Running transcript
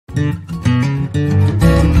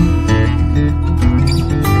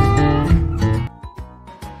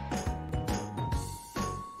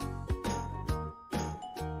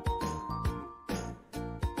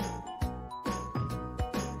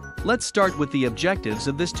Let's start with the objectives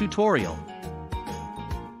of this tutorial.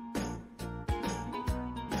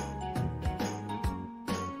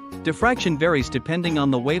 Diffraction varies depending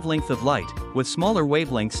on the wavelength of light, with smaller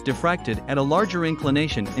wavelengths diffracted at a larger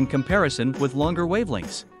inclination in comparison with longer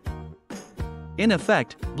wavelengths. In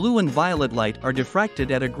effect, blue and violet light are diffracted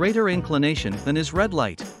at a greater inclination than is red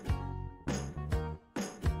light.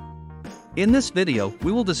 In this video,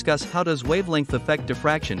 we will discuss how does wavelength affect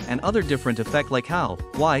diffraction and other different effects like how,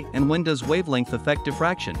 why, and when does wavelength affect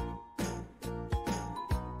diffraction.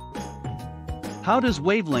 How does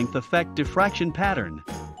wavelength affect diffraction pattern?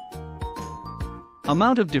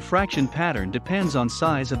 Amount of diffraction pattern depends on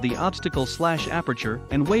size of the obstacle/aperture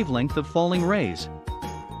and wavelength of falling rays.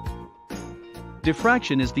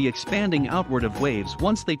 Diffraction is the expanding outward of waves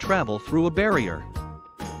once they travel through a barrier.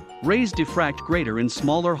 Rays diffract greater in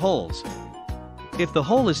smaller holes. If the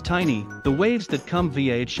hole is tiny, the waves that come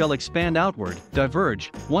via it shall expand outward,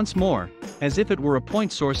 diverge, once more, as if it were a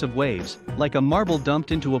point source of waves, like a marble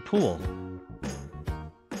dumped into a pool.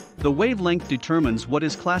 The wavelength determines what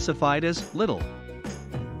is classified as little.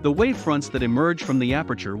 The wavefronts that emerge from the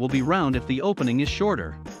aperture will be round if the opening is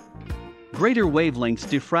shorter. Greater wavelengths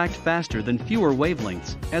diffract faster than fewer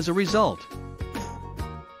wavelengths, as a result.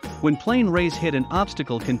 When plane rays hit an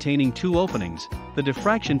obstacle containing two openings, the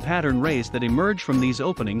diffraction pattern rays that emerge from these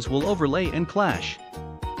openings will overlay and clash.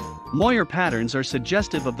 Moire patterns are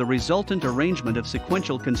suggestive of the resultant arrangement of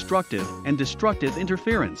sequential constructive and destructive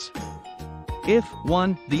interference. If,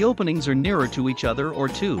 1, the openings are nearer to each other, or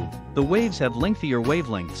 2, the waves have lengthier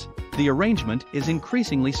wavelengths, the arrangement is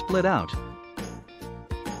increasingly split out.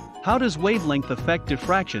 How does wavelength affect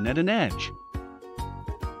diffraction at an edge?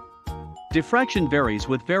 Diffraction varies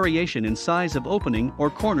with variation in size of opening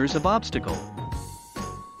or corners of obstacle.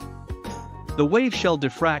 The wave shall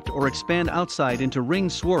diffract or expand outside into ring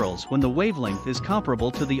swirls when the wavelength is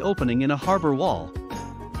comparable to the opening in a harbor wall.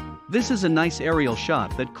 This is a nice aerial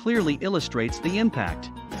shot that clearly illustrates the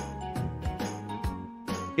impact.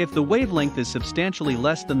 If the wavelength is substantially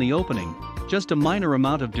less than the opening, just a minor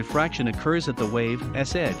amount of diffraction occurs at the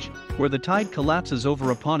wave's edge, where the tide collapses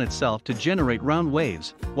over upon itself to generate round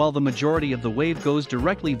waves, while the majority of the wave goes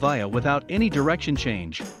directly via without any direction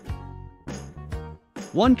change.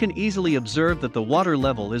 One can easily observe that the water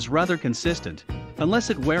level is rather consistent, unless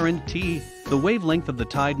at where and t, the wavelength of the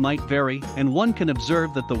tide might vary, and one can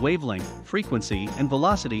observe that the wavelength, frequency, and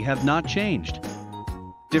velocity have not changed.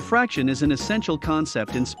 Diffraction is an essential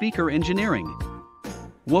concept in speaker engineering.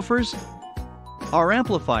 Woofers are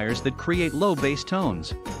amplifiers that create low bass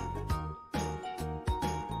tones.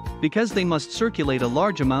 Because they must circulate a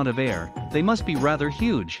large amount of air, they must be rather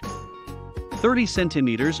huge. 30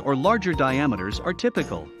 centimeters or larger diameters are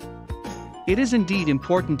typical. It is indeed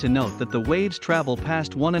important to note that the waves travel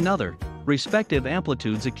past one another, respective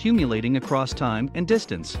amplitudes accumulating across time and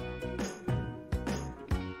distance.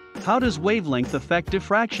 How does wavelength affect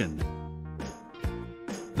diffraction?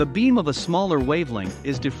 The beam of a smaller wavelength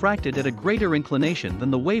is diffracted at a greater inclination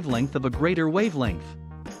than the wavelength of a greater wavelength.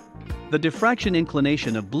 The diffraction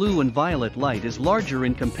inclination of blue and violet light is larger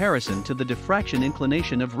in comparison to the diffraction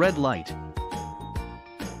inclination of red light.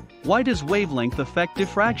 Why does wavelength affect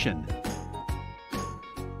diffraction?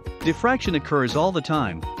 Diffraction occurs all the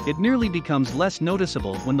time, it merely becomes less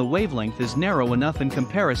noticeable when the wavelength is narrow enough in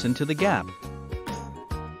comparison to the gap.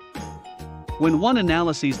 When one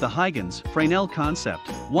analyses the Huygens-Fresnel concept,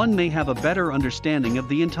 one may have a better understanding of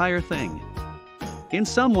the entire thing. In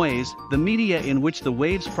some ways, the media in which the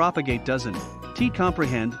waves propagate doesn't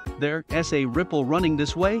comprehend there's a ripple running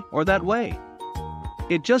this way or that way.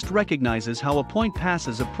 It just recognizes how a point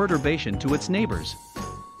passes a perturbation to its neighbors.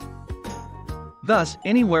 Thus,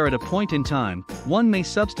 anywhere at a point in time, one may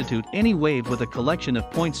substitute any wave with a collection of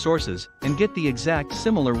point sources and get the exact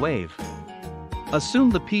similar wave. Assume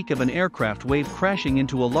the peak of an aircraft wave crashing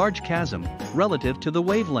into a large chasm, relative to the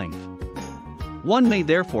wavelength. One may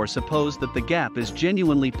therefore suppose that the gap is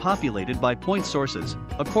genuinely populated by point sources,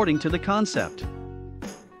 according to the concept.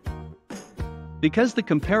 Because the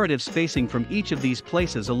comparative spacing from each of these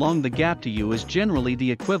places along the gap to you is generally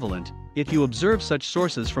the equivalent, if you observe such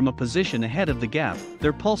sources from a position ahead of the gap,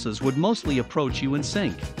 their pulses would mostly approach you in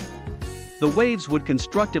sync. The waves would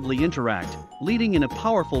constructively interact, leading in a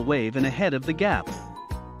powerful wave and ahead of the gap.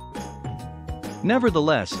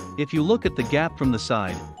 Nevertheless, if you look at the gap from the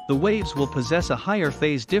side, the waves will possess a higher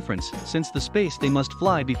phase difference since the space they must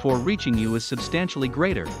fly before reaching you is substantially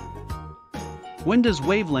greater. When does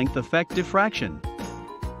wavelength affect diffraction?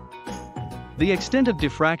 The extent of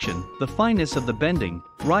diffraction, the fineness of the bending,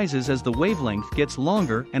 rises as the wavelength gets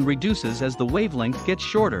longer and reduces as the wavelength gets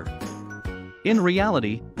shorter. In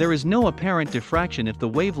reality, there is no apparent diffraction if the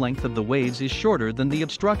wavelength of the waves is shorter than the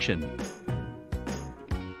obstruction.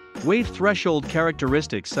 Wave threshold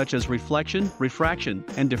characteristics such as reflection, refraction,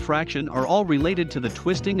 and diffraction are all related to the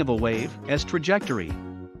twisting of a wave's trajectory.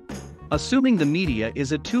 Assuming the media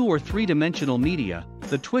is a 2- or 3-dimensional media,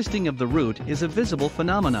 the twisting of the root is a visible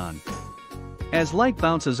phenomenon. As light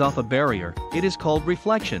bounces off a barrier, it is called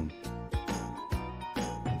reflection.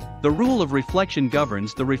 The rule of reflection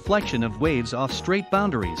governs the reflection of waves off straight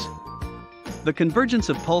boundaries. The convergence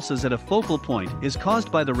of pulses at a focal point is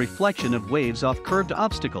caused by the reflection of waves off curved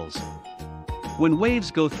obstacles. When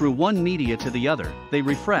waves go through one media to the other, they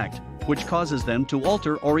refract, which causes them to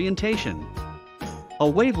alter orientation. A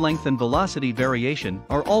wavelength and velocity variation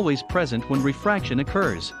are always present when refraction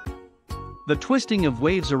occurs. The twisting of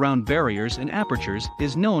waves around barriers and apertures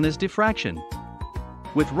is known as diffraction.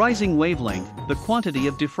 With rising wavelength, the quantity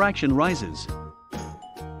of diffraction rises.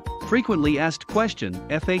 Frequently asked question,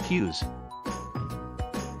 FAQs.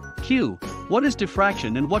 Q. What is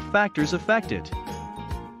diffraction and what factors affect it?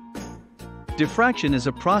 Diffraction is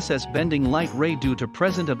a process bending light ray due to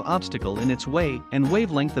presence of obstacle in its way, and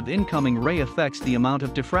wavelength of incoming ray affects the amount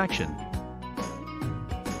of diffraction.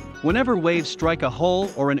 Whenever waves strike a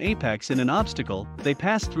hole or an apex in an obstacle, they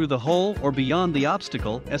pass through the hole or beyond the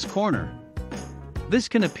obstacle's corner. This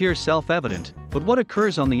can appear self-evident, but what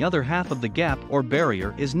occurs on the other half of the gap or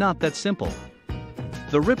barrier is not that simple.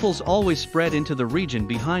 The ripples always spread into the region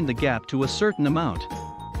behind the gap to a certain amount.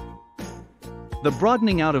 The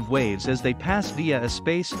broadening out of waves as they pass via a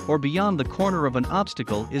space or beyond the corner of an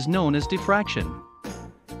obstacle is known as diffraction.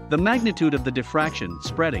 The magnitude of the diffraction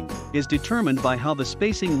spreading is determined by how the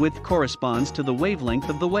spacing width corresponds to the wavelength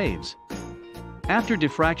of the waves. After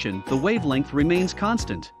diffraction, the wavelength remains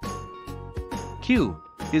constant. Q.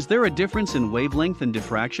 Is there a difference in wavelength and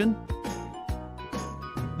diffraction?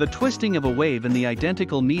 The twisting of a wave in the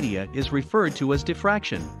identical media is referred to as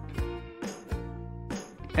diffraction.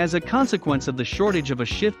 As a consequence of the shortage of a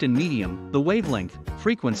shift in medium, the wavelength,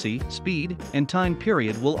 frequency, speed, and time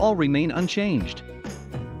period will all remain unchanged.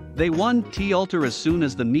 They 1t alter as soon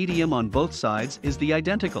as the medium on both sides is the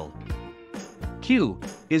identical. Q.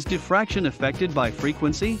 Is diffraction affected by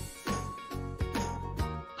frequency?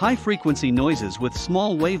 High-frequency noises with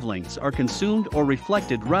small wavelengths are consumed or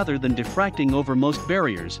reflected rather than diffracting over most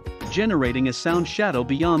barriers, generating a sound shadow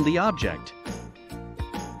beyond the object.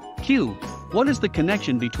 Q. What is the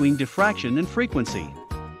connection between diffraction and frequency?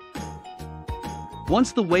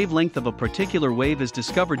 Once the wavelength of a particular wave is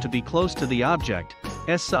discovered to be close to the object's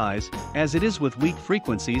size, as it is with weak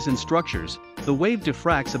frequencies and structures, the wave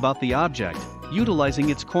diffracts about the object, utilizing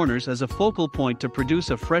its corners as a focal point to produce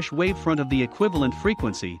a fresh wavefront of the equivalent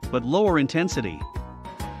frequency but lower intensity.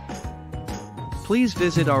 Please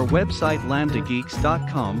visit our website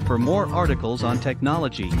lambdageeks.com for more articles on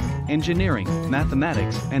technology, engineering,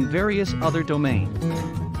 mathematics, and various other domains.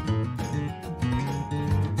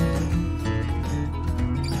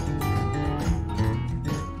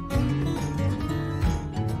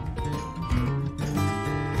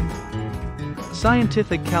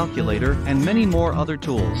 Scientific calculator, and many more other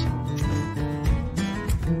tools.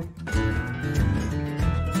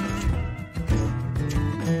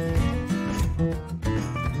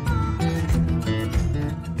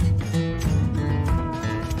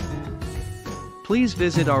 Please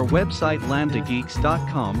visit our website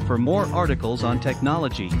lambdageeks.com for more articles on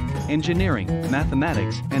technology, engineering,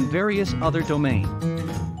 mathematics, and various other domains.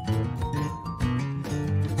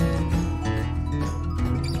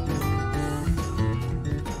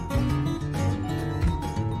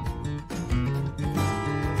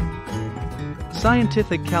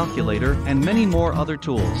 Scientific calculator, and many more other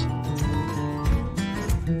tools.